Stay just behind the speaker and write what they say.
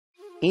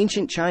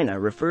Ancient China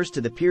refers to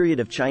the period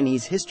of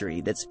Chinese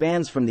history that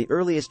spans from the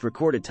earliest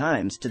recorded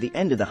times to the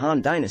end of the Han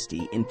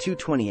Dynasty in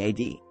 220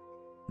 AD.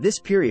 This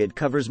period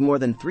covers more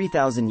than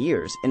 3,000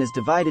 years and is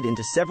divided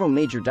into several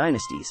major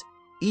dynasties,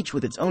 each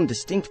with its own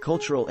distinct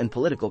cultural and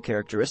political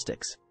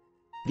characteristics.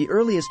 The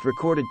earliest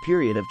recorded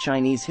period of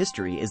Chinese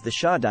history is the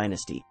Xia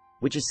Dynasty,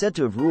 which is said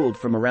to have ruled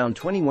from around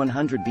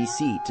 2100 BC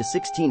to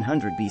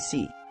 1600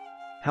 BC.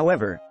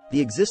 However, the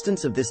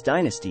existence of this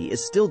dynasty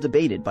is still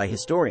debated by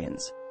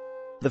historians.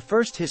 The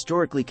first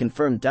historically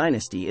confirmed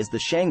dynasty is the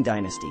Shang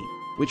Dynasty,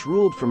 which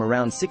ruled from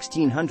around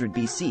 1600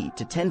 BC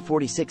to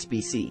 1046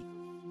 BC.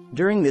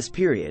 During this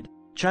period,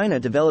 China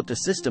developed a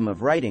system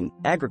of writing,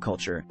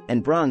 agriculture,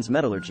 and bronze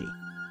metallurgy.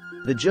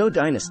 The Zhou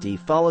Dynasty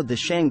followed the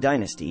Shang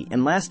Dynasty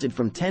and lasted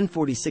from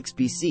 1046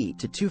 BC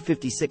to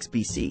 256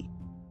 BC.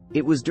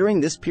 It was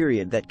during this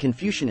period that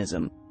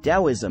Confucianism,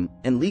 Taoism,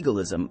 and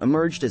legalism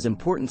emerged as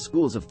important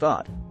schools of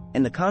thought,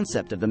 and the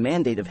concept of the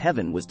mandate of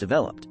heaven was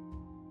developed.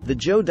 The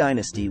Zhou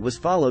Dynasty was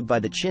followed by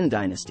the Qin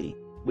Dynasty,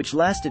 which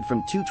lasted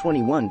from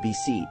 221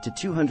 BC to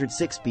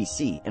 206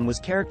 BC and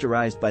was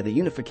characterized by the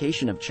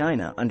unification of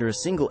China under a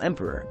single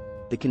emperor,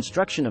 the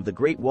construction of the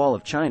Great Wall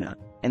of China,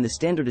 and the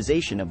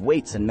standardization of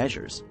weights and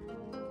measures.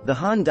 The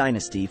Han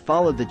Dynasty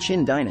followed the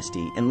Qin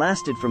Dynasty and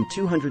lasted from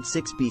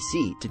 206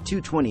 BC to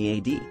 220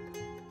 AD.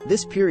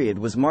 This period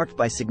was marked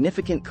by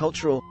significant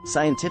cultural,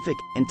 scientific,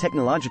 and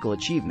technological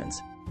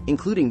achievements,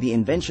 including the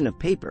invention of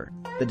paper,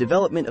 the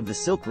development of the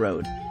Silk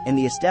Road, and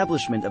the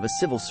establishment of a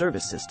civil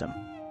service system.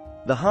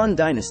 The Han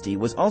Dynasty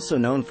was also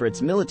known for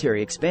its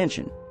military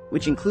expansion,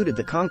 which included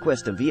the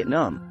conquest of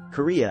Vietnam,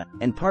 Korea,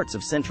 and parts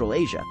of Central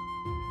Asia.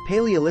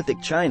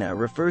 Paleolithic China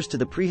refers to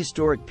the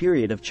prehistoric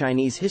period of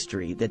Chinese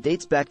history that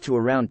dates back to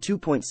around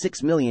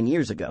 2.6 million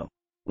years ago,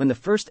 when the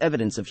first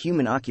evidence of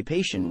human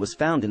occupation was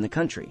found in the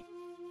country.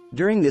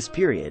 During this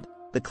period,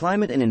 the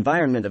climate and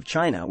environment of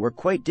China were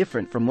quite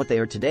different from what they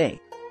are today,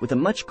 with a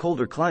much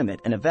colder climate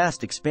and a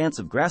vast expanse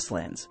of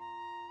grasslands.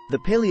 The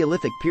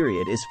Paleolithic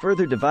period is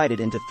further divided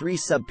into three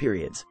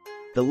sub-periods: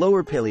 the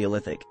Lower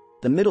Paleolithic,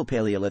 the Middle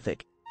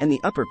Paleolithic, and the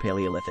Upper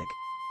Paleolithic.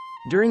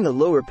 During the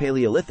Lower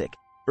Paleolithic,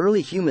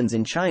 early humans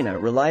in China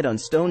relied on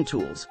stone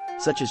tools,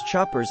 such as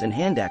choppers and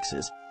hand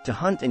axes, to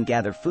hunt and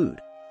gather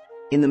food.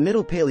 In the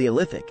Middle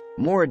Paleolithic,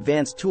 more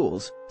advanced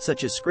tools,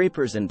 such as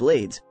scrapers and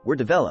blades, were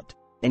developed,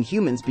 and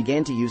humans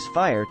began to use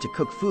fire to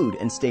cook food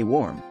and stay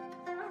warm.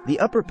 The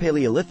Upper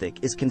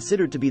Paleolithic is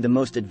considered to be the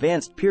most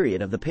advanced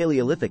period of the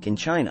Paleolithic in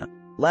China,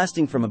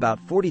 lasting from about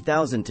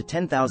 40,000 to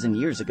 10,000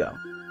 years ago.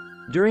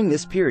 During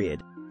this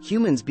period,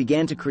 humans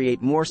began to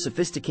create more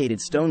sophisticated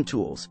stone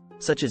tools,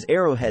 such as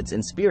arrowheads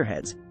and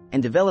spearheads,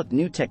 and developed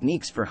new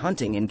techniques for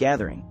hunting and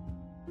gathering.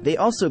 They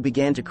also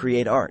began to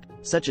create art,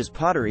 such as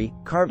pottery,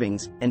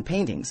 carvings, and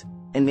paintings,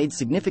 and made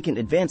significant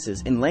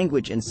advances in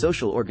language and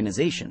social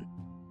organization.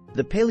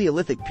 The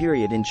Paleolithic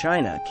period in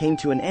China came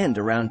to an end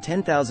around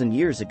 10,000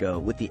 years ago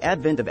with the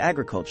advent of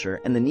agriculture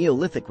and the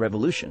Neolithic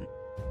Revolution.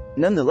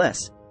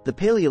 Nonetheless, the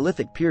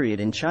Paleolithic period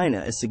in China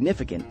is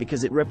significant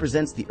because it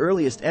represents the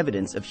earliest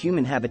evidence of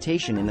human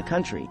habitation in the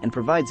country and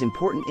provides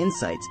important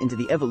insights into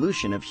the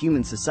evolution of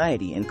human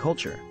society and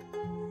culture.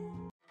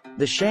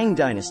 The Shang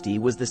Dynasty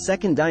was the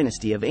second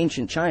dynasty of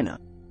ancient China,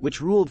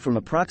 which ruled from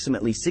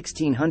approximately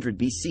 1600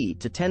 BC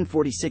to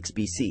 1046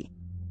 BC.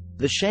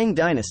 The Shang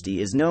Dynasty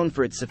is known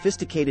for its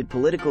sophisticated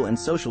political and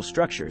social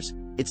structures,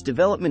 its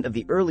development of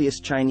the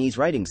earliest Chinese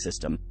writing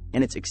system,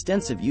 and its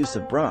extensive use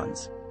of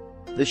bronze.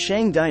 The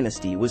Shang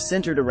Dynasty was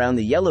centered around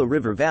the Yellow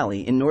River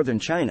Valley in northern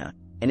China,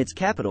 and its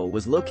capital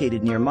was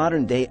located near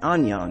modern-day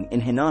Anyang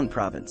in Henan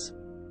province.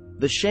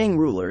 The Shang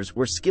rulers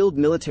were skilled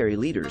military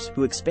leaders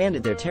who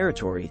expanded their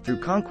territory through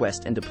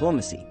conquest and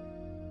diplomacy.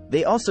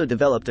 They also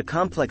developed a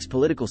complex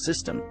political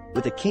system,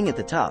 with a king at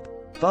the top,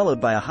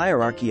 followed by a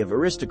hierarchy of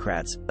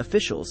aristocrats,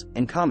 officials,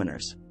 and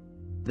commoners.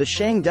 The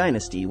Shang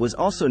Dynasty was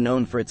also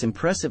known for its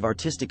impressive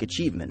artistic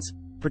achievements,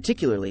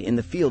 particularly in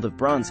the field of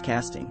bronze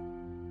casting.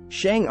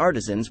 Shang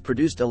artisans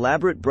produced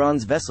elaborate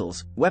bronze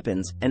vessels,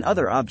 weapons, and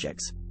other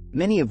objects,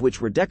 many of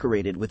which were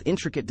decorated with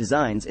intricate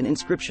designs and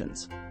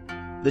inscriptions.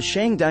 The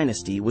Shang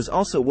Dynasty was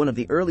also one of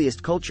the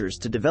earliest cultures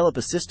to develop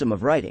a system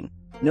of writing,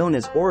 known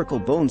as oracle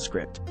bone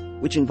script,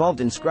 which involved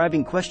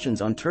inscribing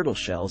questions on turtle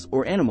shells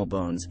or animal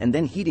bones and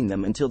then heating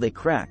them until they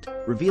cracked,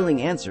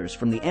 revealing answers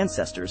from the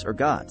ancestors or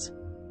gods.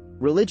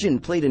 Religion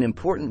played an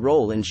important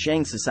role in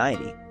Shang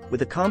society,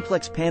 with a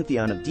complex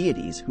pantheon of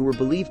deities who were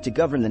believed to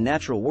govern the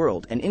natural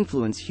world and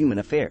influence human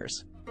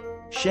affairs.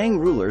 Shang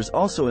rulers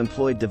also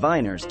employed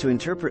diviners to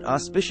interpret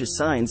auspicious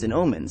signs and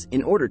omens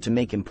in order to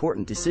make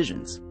important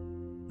decisions.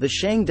 The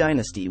Shang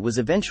dynasty was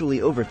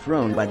eventually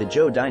overthrown by the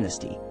Zhou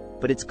dynasty,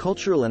 but its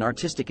cultural and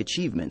artistic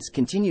achievements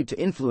continued to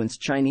influence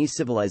Chinese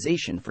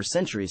civilization for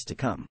centuries to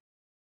come.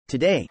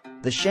 Today,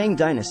 the Shang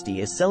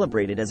dynasty is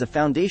celebrated as a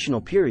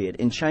foundational period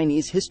in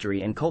Chinese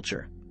history and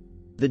culture.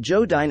 The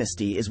Zhou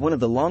dynasty is one of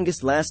the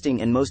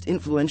longest-lasting and most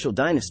influential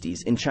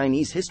dynasties in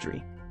Chinese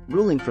history,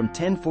 ruling from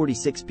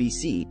 1046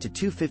 BC to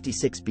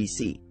 256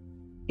 BC.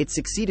 It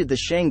succeeded the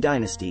Shang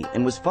dynasty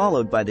and was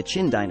followed by the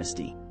Qin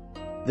dynasty.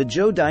 The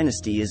Zhou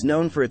dynasty is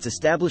known for its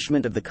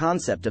establishment of the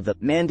concept of the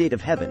mandate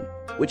of heaven,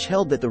 which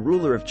held that the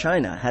ruler of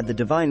China had the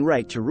divine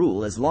right to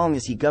rule as long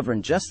as he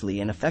governed justly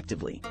and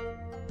effectively.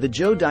 The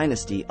Zhou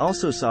dynasty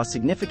also saw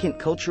significant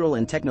cultural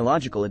and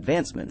technological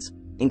advancements,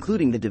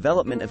 including the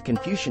development of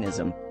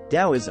Confucianism,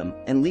 Taoism,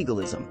 and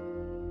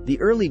legalism. The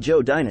early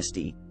Zhou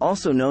dynasty,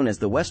 also known as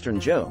the Western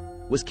Zhou,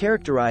 was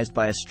characterized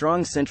by a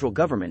strong central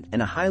government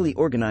and a highly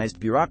organized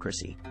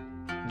bureaucracy.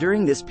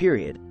 During this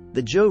period,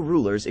 the Zhou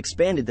rulers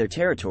expanded their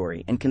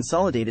territory and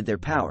consolidated their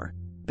power,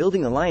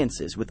 building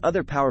alliances with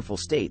other powerful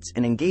states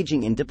and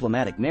engaging in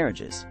diplomatic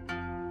marriages.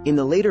 In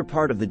the later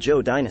part of the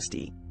Zhou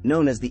dynasty,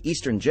 known as the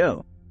Eastern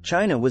Zhou,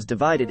 China was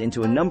divided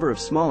into a number of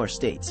smaller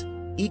states,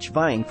 each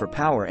vying for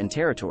power and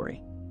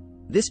territory.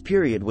 This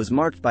period was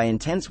marked by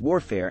intense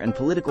warfare and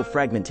political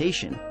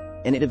fragmentation,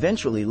 and it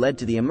eventually led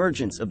to the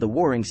emergence of the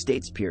Warring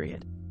States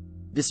period.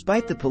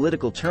 Despite the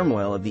political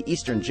turmoil of the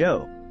Eastern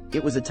Zhou,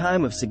 it was a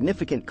time of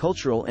significant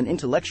cultural and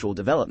intellectual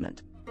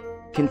development.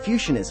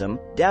 Confucianism,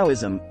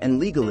 Taoism, and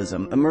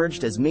legalism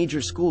emerged as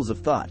major schools of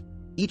thought,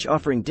 each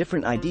offering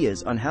different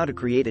ideas on how to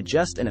create a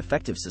just and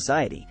effective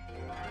society.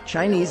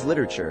 Chinese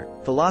literature,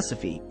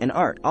 philosophy, and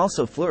art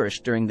also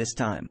flourished during this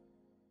time.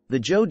 The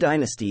Zhou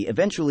dynasty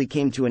eventually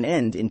came to an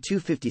end in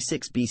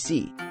 256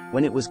 BC,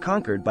 when it was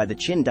conquered by the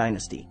Qin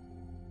dynasty.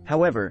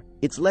 However,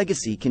 its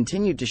legacy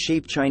continued to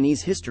shape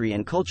Chinese history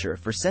and culture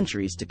for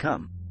centuries to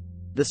come.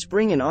 The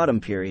Spring and Autumn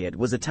period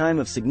was a time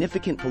of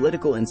significant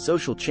political and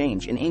social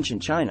change in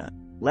ancient China,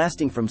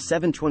 lasting from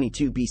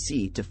 722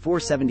 BC to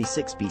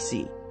 476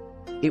 BC.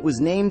 It was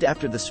named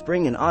after the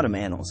Spring and Autumn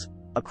Annals,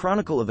 a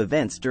chronicle of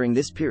events during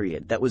this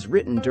period that was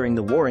written during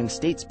the Warring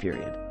States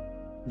period.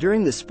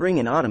 During the Spring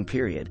and Autumn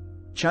period,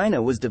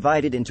 China was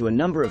divided into a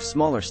number of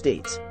smaller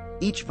states,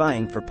 each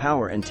vying for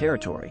power and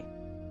territory.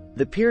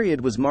 The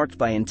period was marked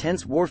by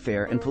intense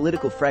warfare and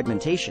political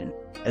fragmentation,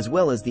 as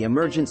well as the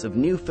emergence of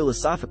new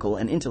philosophical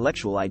and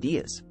intellectual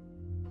ideas.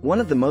 One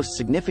of the most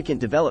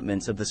significant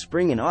developments of the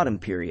Spring and Autumn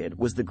period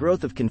was the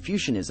growth of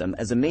Confucianism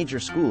as a major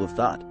school of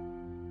thought.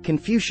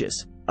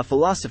 Confucius, a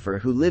philosopher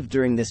who lived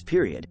during this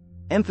period,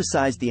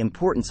 emphasized the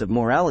importance of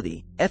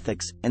morality,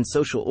 ethics, and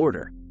social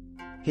order.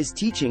 His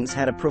teachings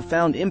had a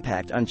profound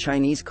impact on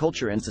Chinese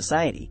culture and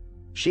society,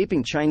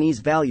 shaping Chinese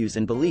values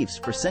and beliefs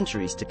for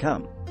centuries to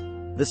come.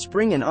 The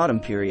Spring and Autumn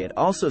period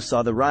also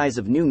saw the rise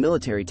of new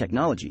military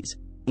technologies,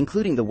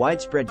 including the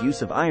widespread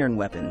use of iron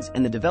weapons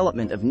and the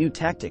development of new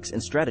tactics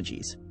and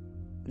strategies.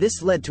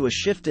 This led to a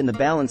shift in the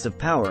balance of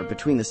power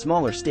between the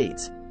smaller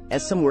states,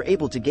 as some were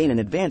able to gain an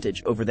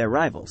advantage over their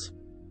rivals.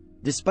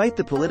 Despite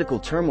the political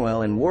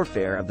turmoil and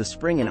warfare of the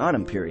Spring and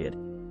Autumn period,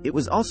 it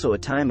was also a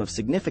time of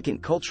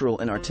significant cultural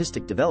and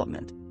artistic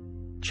development.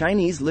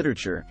 Chinese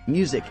literature,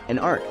 music, and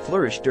art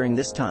flourished during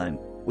this time,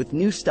 with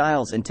new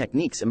styles and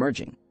techniques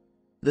emerging.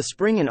 The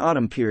Spring and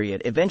Autumn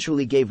period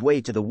eventually gave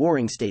way to the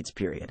Warring States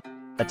period,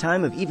 a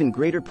time of even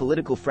greater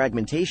political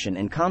fragmentation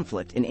and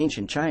conflict in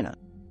ancient China.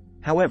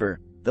 However,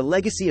 the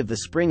legacy of the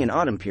Spring and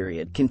Autumn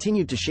period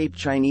continued to shape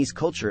Chinese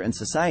culture and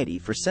society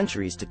for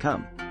centuries to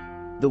come.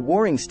 The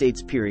Warring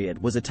States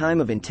period was a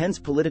time of intense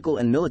political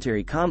and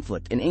military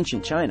conflict in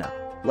ancient China,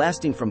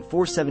 lasting from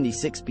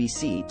 476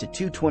 BC to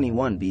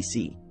 221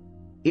 BC.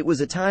 It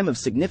was a time of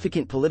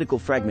significant political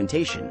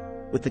fragmentation,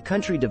 with the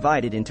country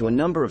divided into a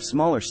number of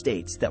smaller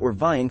states that were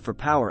vying for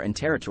power and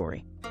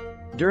territory.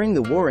 During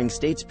the Warring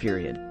States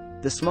period,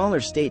 the smaller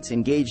states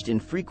engaged in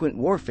frequent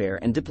warfare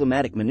and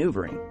diplomatic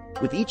maneuvering,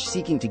 with each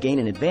seeking to gain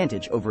an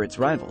advantage over its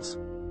rivals.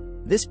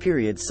 This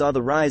period saw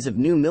the rise of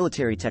new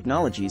military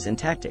technologies and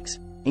tactics,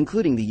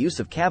 including the use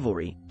of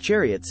cavalry,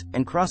 chariots,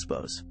 and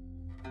crossbows.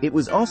 It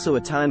was also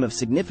a time of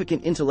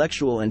significant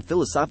intellectual and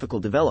philosophical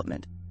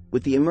development,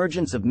 with the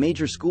emergence of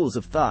major schools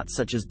of thought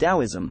such as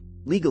Taoism,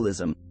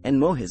 legalism, and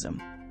Mohism.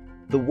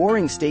 The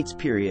Warring States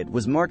period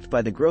was marked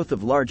by the growth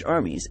of large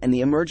armies and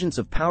the emergence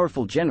of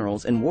powerful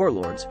generals and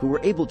warlords who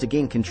were able to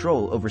gain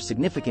control over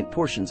significant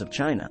portions of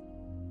China.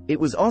 It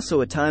was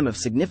also a time of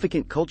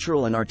significant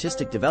cultural and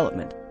artistic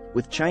development,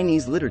 with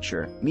Chinese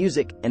literature,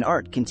 music, and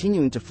art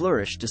continuing to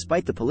flourish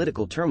despite the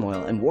political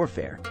turmoil and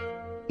warfare.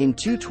 In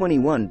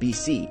 221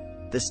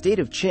 BC, the state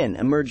of Qin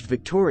emerged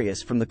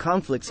victorious from the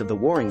conflicts of the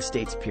Warring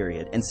States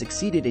period and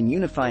succeeded in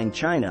unifying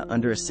China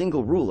under a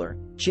single ruler,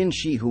 Qin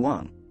Shi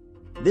Huang.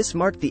 This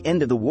marked the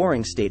end of the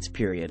Warring States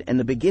period and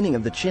the beginning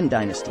of the Qin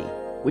dynasty,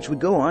 which would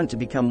go on to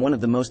become one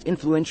of the most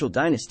influential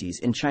dynasties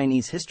in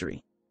Chinese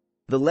history.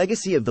 The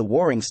legacy of the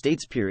Warring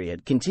States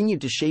period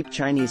continued to shape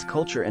Chinese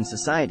culture and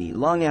society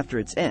long after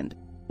its end,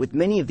 with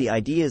many of the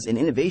ideas and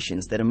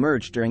innovations that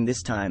emerged during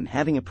this time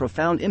having a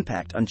profound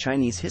impact on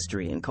Chinese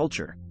history and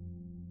culture.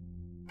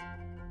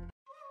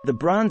 The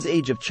Bronze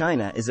Age of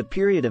China is a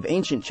period of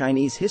ancient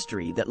Chinese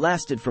history that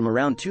lasted from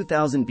around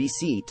 2000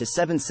 BC to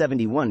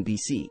 771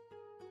 BC.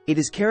 It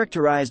is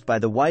characterized by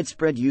the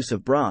widespread use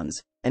of bronze,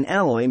 an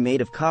alloy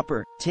made of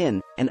copper, tin,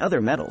 and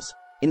other metals,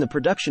 in the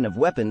production of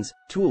weapons,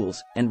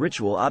 tools, and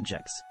ritual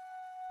objects.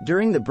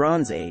 During the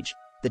Bronze Age,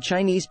 the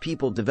Chinese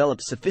people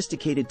developed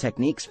sophisticated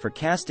techniques for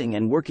casting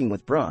and working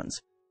with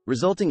bronze,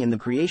 resulting in the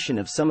creation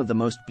of some of the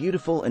most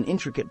beautiful and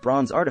intricate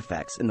bronze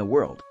artifacts in the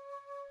world.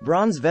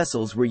 Bronze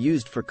vessels were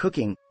used for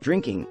cooking,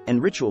 drinking,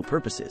 and ritual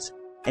purposes,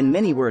 and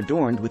many were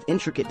adorned with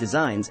intricate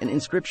designs and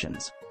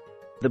inscriptions.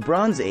 The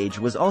Bronze Age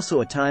was also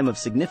a time of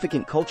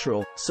significant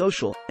cultural,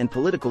 social, and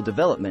political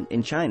development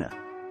in China.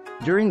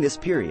 During this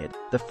period,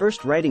 the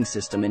first writing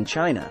system in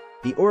China,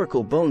 the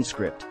Oracle Bone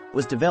Script,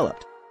 was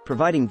developed,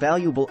 providing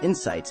valuable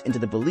insights into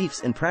the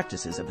beliefs and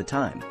practices of the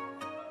time.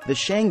 The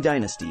Shang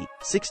Dynasty,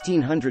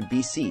 1600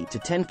 BC to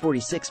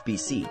 1046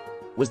 BC,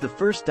 was the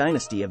first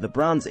dynasty of the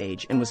Bronze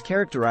Age and was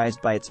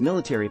characterized by its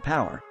military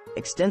power,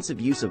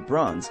 extensive use of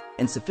bronze,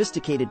 and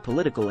sophisticated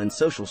political and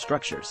social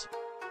structures.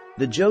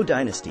 The Zhou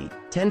Dynasty,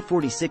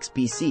 1046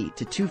 BC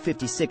to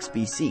 256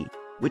 BC,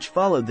 which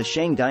followed the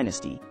Shang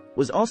Dynasty,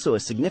 was also a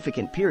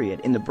significant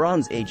period in the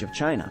Bronze Age of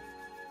China.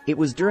 It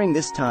was during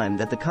this time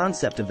that the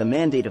concept of the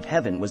Mandate of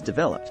Heaven was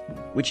developed,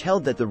 which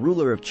held that the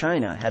ruler of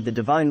China had the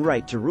divine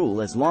right to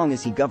rule as long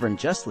as he governed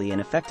justly and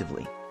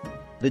effectively.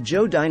 The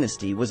Zhou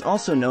Dynasty was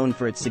also known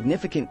for its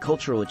significant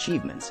cultural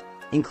achievements,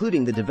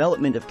 including the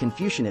development of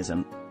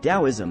Confucianism,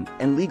 Taoism,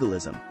 and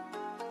legalism.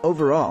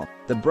 Overall,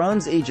 the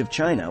Bronze Age of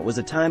China was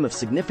a time of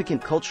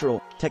significant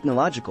cultural,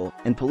 technological,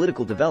 and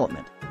political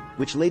development,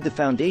 which laid the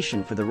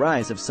foundation for the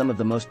rise of some of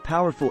the most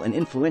powerful and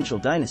influential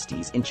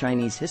dynasties in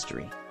Chinese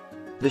history.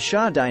 The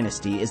Xia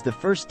Dynasty is the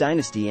first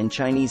dynasty in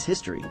Chinese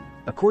history,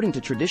 according to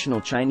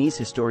traditional Chinese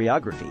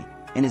historiography,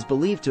 and is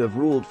believed to have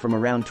ruled from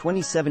around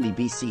 2070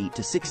 BC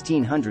to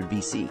 1600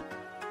 BC.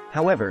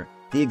 However,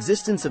 the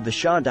existence of the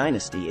Xia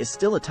Dynasty is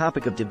still a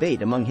topic of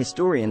debate among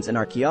historians and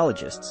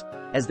archaeologists,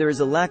 as there is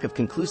a lack of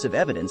conclusive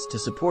evidence to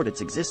support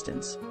its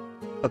existence.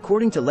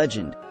 According to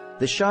legend,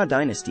 the Xia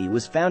Dynasty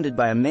was founded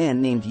by a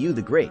man named Yu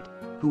the Great,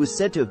 who was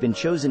said to have been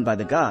chosen by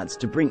the gods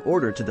to bring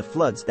order to the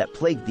floods that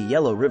plagued the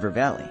Yellow River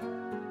Valley.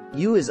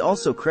 Yu is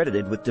also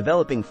credited with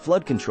developing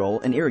flood control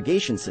and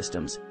irrigation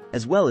systems,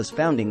 as well as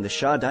founding the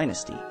Xia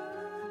Dynasty.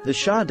 The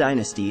Xia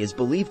Dynasty is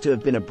believed to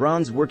have been a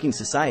bronze working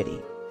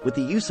society, with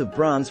the use of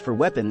bronze for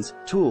weapons,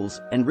 tools,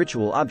 and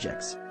ritual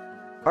objects.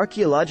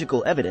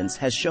 Archaeological evidence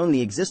has shown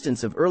the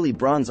existence of early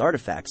bronze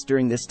artifacts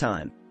during this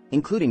time,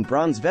 including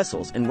bronze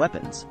vessels and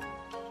weapons.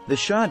 The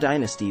Xia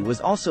Dynasty was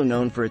also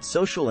known for its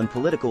social and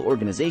political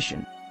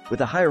organization,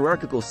 with a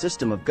hierarchical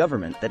system of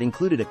government that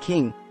included a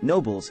king,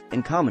 nobles,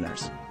 and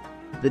commoners.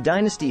 The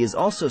dynasty is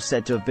also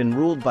said to have been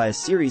ruled by a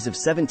series of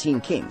 17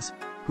 kings,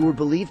 who were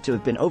believed to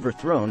have been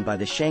overthrown by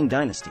the Shang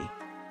Dynasty.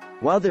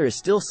 While there is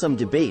still some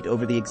debate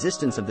over the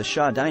existence of the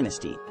Xia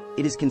Dynasty,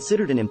 it is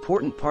considered an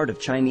important part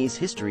of Chinese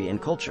history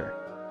and culture.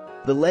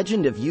 The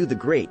legend of Yu the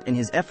Great and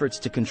his efforts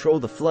to control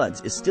the floods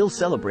is still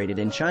celebrated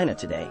in China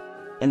today,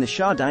 and the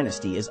Xia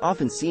Dynasty is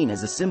often seen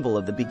as a symbol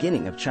of the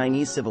beginning of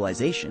Chinese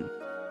civilization.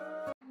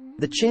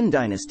 The Qin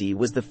Dynasty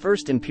was the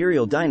first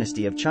imperial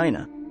dynasty of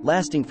China,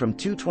 lasting from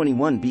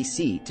 221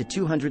 BC to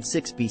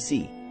 206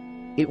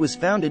 BC. It was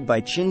founded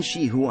by Qin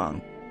Shi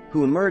Huang,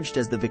 who emerged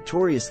as the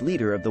victorious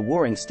leader of the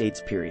Warring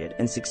States period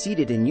and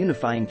succeeded in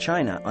unifying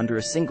China under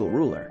a single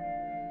ruler.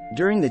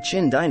 During the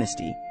Qin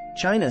dynasty,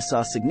 China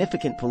saw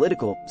significant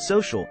political,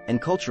 social,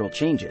 and cultural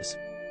changes.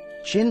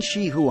 Qin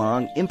Shi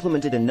Huang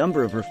implemented a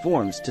number of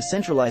reforms to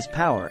centralize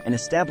power and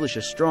establish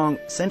a strong,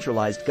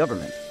 centralized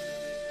government.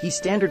 He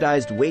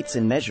standardized weights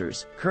and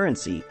measures,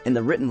 currency, and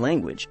the written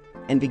language,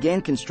 and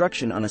began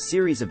construction on a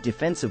series of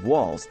defensive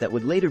walls that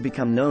would later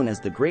become known as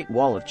the Great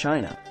Wall of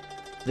China.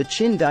 The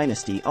Qin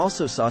dynasty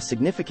also saw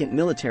significant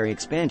military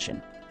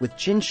expansion, with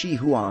Qin Shi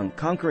Huang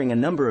conquering a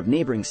number of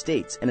neighboring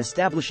states and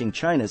establishing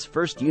China's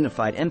first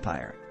unified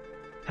empire.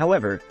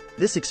 However,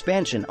 this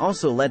expansion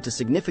also led to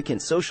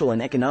significant social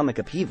and economic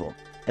upheaval,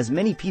 as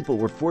many people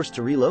were forced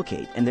to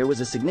relocate and there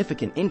was a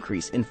significant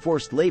increase in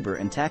forced labor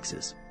and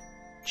taxes.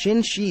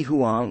 Qin Shi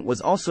Huang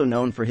was also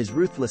known for his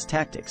ruthless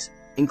tactics,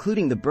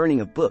 including the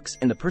burning of books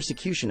and the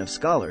persecution of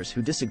scholars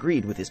who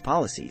disagreed with his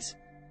policies.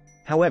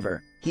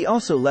 However, he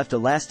also left a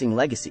lasting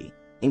legacy,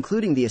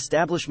 including the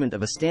establishment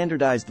of a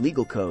standardized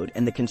legal code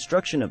and the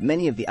construction of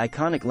many of the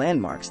iconic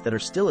landmarks that are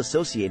still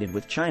associated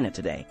with China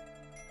today.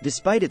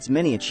 Despite its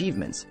many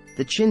achievements,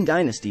 the Qin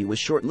dynasty was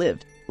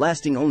short-lived,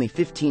 lasting only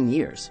 15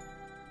 years.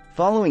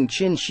 Following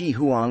Qin Shi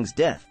Huang's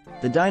death,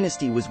 the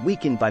dynasty was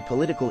weakened by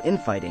political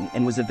infighting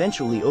and was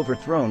eventually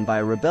overthrown by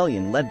a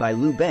rebellion led by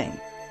Liu Bang,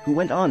 who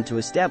went on to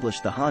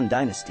establish the Han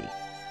dynasty.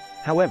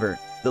 However,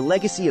 the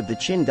legacy of the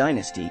Qin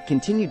dynasty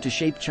continued to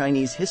shape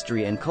Chinese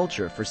history and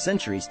culture for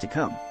centuries to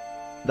come.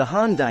 The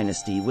Han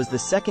dynasty was the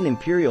second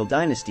imperial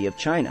dynasty of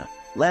China,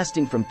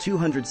 lasting from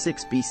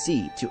 206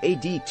 BC to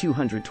AD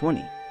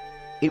 220.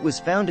 It was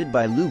founded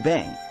by Liu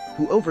Bang,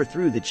 who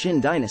overthrew the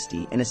Qin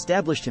dynasty and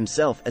established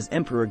himself as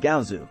Emperor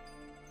Gaozu.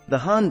 The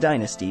Han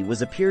dynasty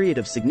was a period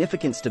of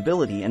significant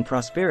stability and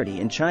prosperity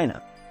in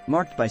China,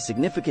 marked by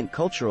significant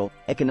cultural,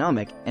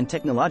 economic, and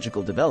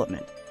technological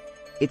development.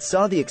 It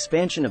saw the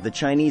expansion of the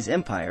Chinese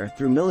Empire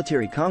through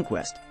military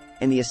conquest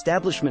and the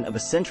establishment of a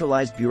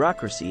centralized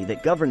bureaucracy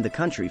that governed the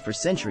country for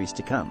centuries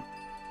to come.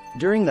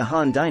 During the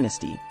Han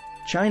dynasty,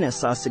 China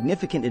saw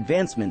significant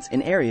advancements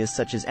in areas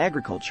such as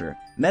agriculture,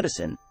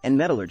 medicine, and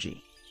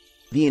metallurgy.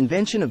 The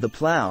invention of the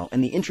plow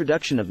and the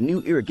introduction of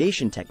new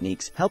irrigation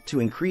techniques helped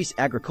to increase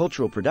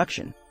agricultural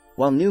production,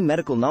 while new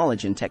medical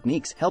knowledge and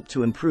techniques helped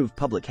to improve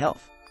public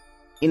health.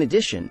 In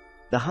addition,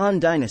 the Han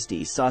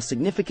Dynasty saw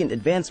significant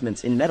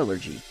advancements in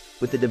metallurgy,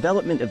 with the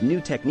development of new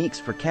techniques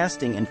for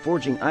casting and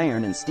forging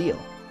iron and steel.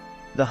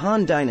 The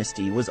Han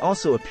Dynasty was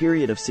also a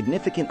period of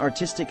significant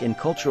artistic and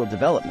cultural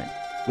development,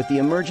 with the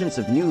emergence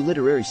of new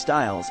literary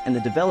styles and the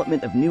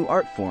development of new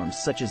art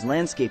forms such as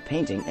landscape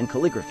painting and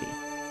calligraphy.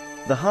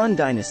 The Han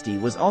Dynasty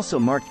was also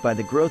marked by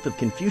the growth of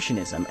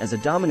Confucianism as a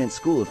dominant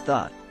school of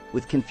thought,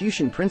 with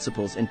Confucian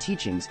principles and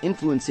teachings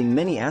influencing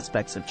many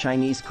aspects of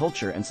Chinese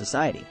culture and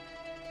society.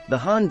 The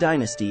Han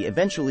Dynasty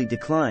eventually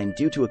declined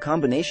due to a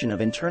combination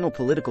of internal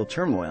political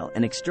turmoil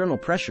and external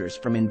pressures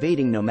from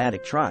invading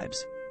nomadic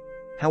tribes.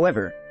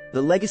 However,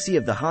 the legacy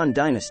of the Han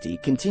Dynasty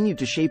continued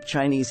to shape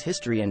Chinese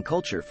history and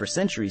culture for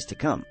centuries to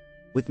come,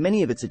 with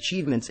many of its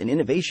achievements and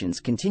innovations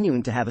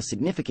continuing to have a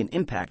significant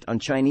impact on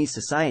Chinese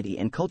society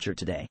and culture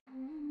today.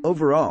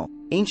 Overall,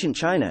 ancient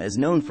China is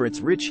known for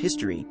its rich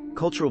history,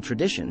 cultural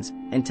traditions,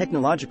 and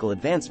technological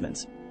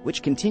advancements,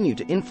 which continue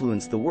to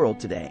influence the world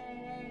today.